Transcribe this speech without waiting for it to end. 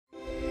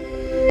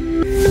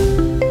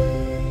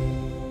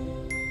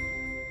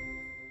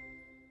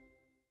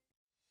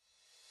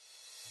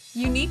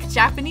unique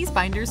Japanese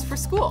binders for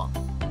school.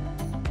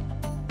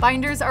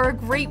 Binders are a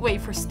great way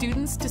for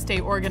students to stay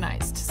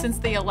organized since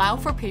they allow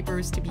for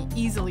papers to be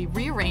easily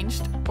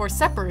rearranged or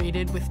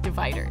separated with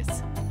dividers.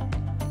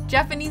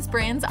 Japanese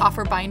brands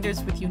offer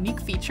binders with unique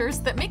features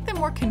that make them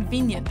more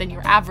convenient than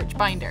your average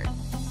binder.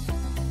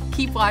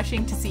 Keep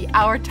watching to see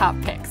our top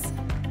picks.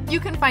 You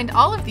can find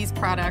all of these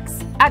products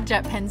at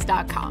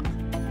JetPens.com.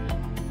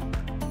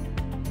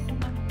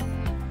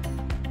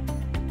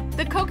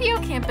 The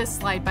Kokuyo Campus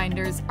slide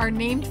binders are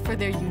named for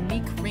their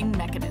unique ring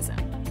mechanism.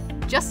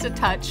 Just a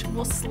touch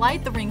will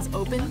slide the rings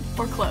open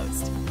or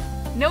closed.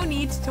 No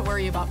need to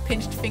worry about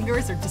pinched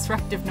fingers or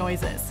disruptive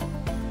noises.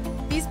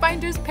 These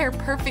binders pair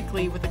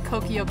perfectly with the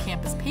Kokuyo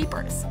Campus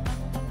papers.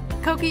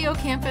 Kokuyo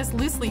Campus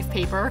loose leaf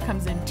paper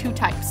comes in two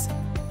types: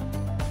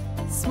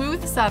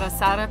 smooth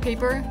sara-sara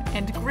paper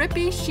and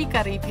grippy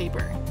shikari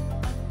paper.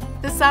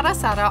 The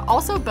sara-sara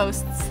also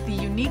boasts the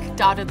unique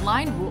dotted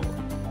line rule,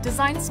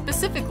 designed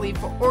specifically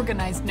for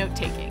organized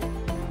note-taking.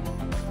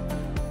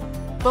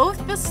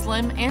 Both the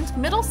slim and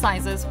middle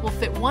sizes will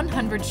fit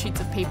 100 sheets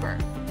of paper,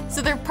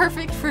 so they're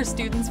perfect for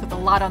students with a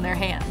lot on their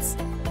hands.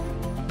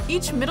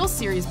 Each middle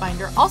series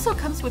binder also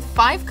comes with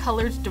 5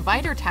 colored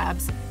divider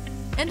tabs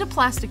and a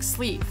plastic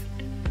sleeve,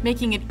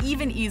 making it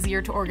even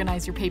easier to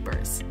organize your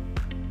papers.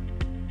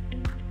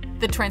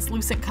 The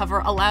translucent cover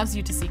allows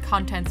you to see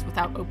contents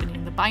without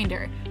opening the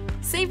binder,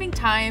 saving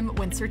time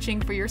when searching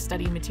for your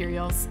study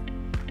materials.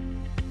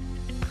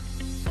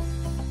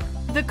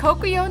 The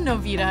Kokuyo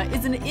Novita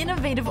is an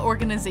innovative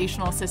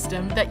organizational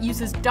system that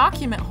uses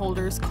document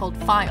holders called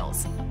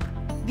files.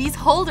 These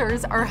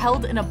holders are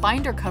held in a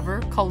binder cover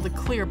called a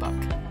clear book.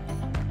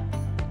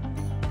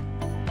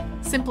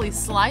 Simply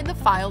slide the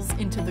files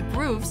into the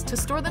grooves to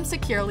store them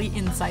securely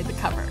inside the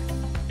cover.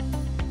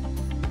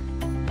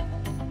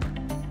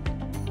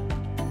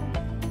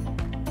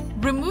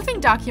 Removing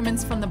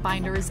documents from the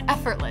binder is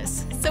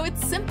effortless, so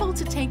it's simple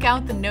to take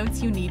out the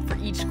notes you need for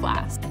each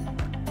class.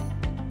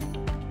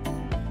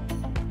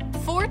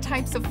 4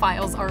 types of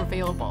files are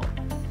available: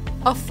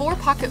 a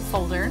 4-pocket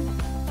folder,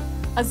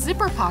 a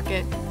zipper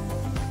pocket,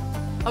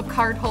 a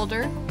card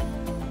holder,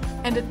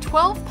 and a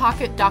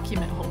 12-pocket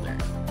document holder.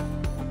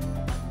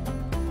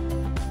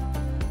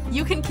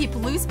 You can keep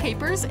loose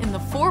papers in the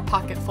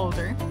 4-pocket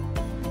folder,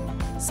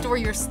 store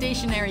your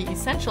stationery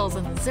essentials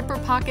in the zipper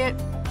pocket,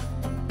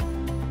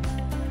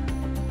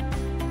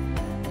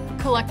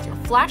 collect your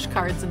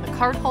flashcards in the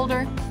card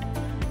holder,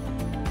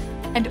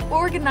 and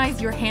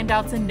organize your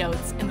handouts and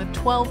notes in the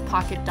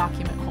 12-pocket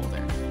document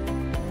holder.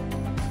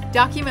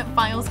 Document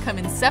files come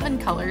in 7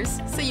 colors,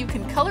 so you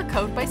can color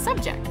code by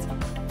subject.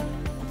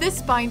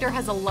 This binder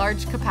has a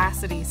large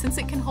capacity since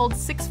it can hold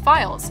 6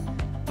 files,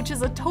 which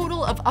is a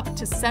total of up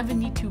to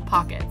 72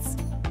 pockets.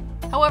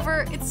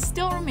 However, it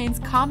still remains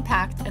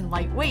compact and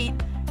lightweight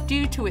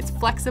due to its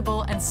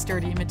flexible and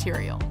sturdy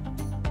material.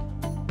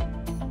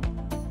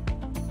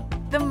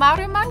 The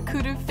Maruman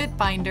Kurufit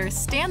binder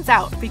stands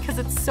out because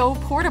it's so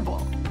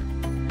portable.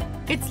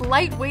 It's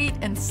lightweight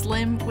and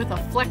slim with a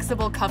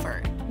flexible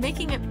cover,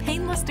 making it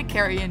painless to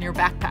carry in your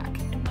backpack.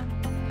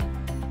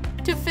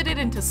 To fit it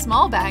into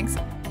small bags,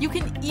 you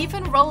can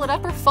even roll it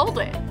up or fold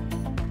it.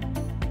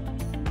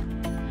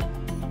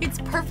 It's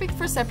perfect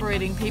for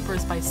separating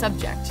papers by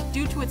subject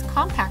due to its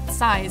compact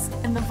size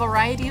and the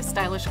variety of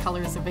stylish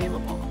colors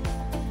available.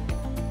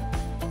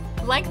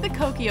 Like the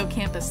Kokuyo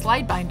Campus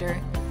slide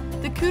binder,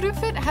 the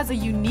Kurufit has a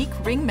unique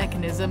ring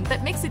mechanism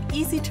that makes it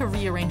easy to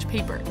rearrange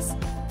papers.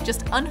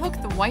 Just unhook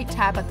the white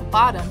tab at the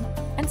bottom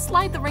and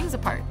slide the rings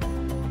apart.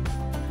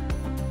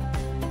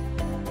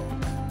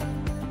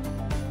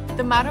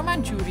 The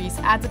Maruman Giuris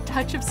adds a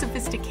touch of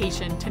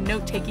sophistication to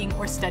note-taking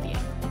or studying.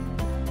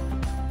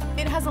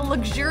 It has a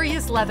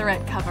luxurious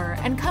leatherette cover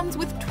and comes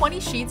with 20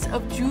 sheets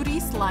of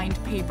Giuris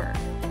lined paper.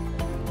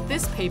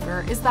 This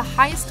paper is the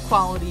highest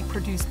quality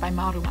produced by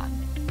Maruman.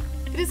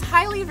 It is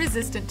highly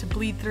resistant to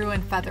bleed through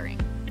and feathering,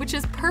 which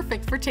is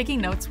perfect for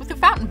taking notes with a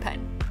fountain pen.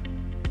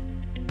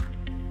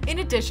 In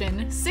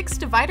addition, 6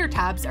 divider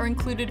tabs are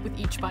included with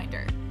each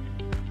binder.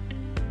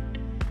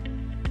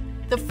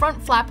 The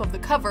front flap of the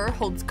cover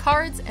holds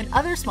cards and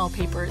other small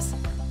papers,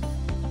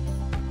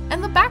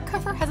 and the back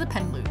cover has a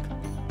pen loop.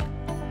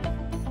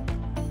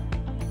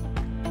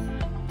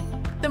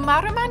 The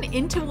Maruman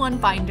Into-One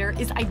binder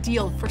is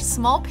ideal for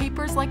small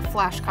papers like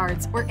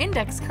flashcards or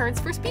index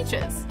cards for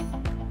speeches.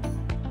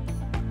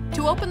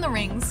 To open the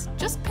rings,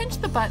 just pinch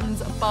the buttons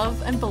above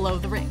and below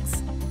the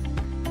rings.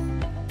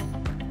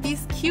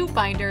 These cute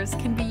binders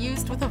can be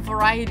used with a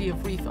variety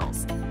of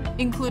refills,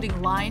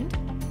 including lined,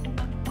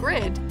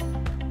 grid,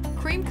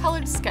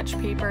 cream-colored sketch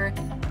paper,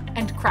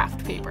 and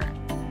craft paper.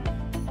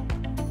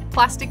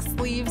 Plastic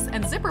sleeves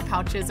and zipper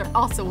pouches are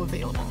also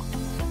available.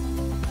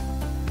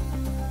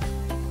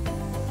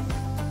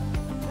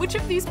 Which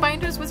of these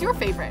binders was your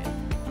favorite?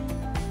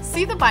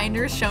 See the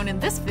binders shown in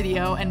this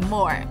video and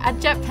more at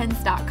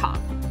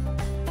JetPens.com.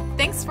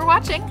 Thanks for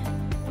watching!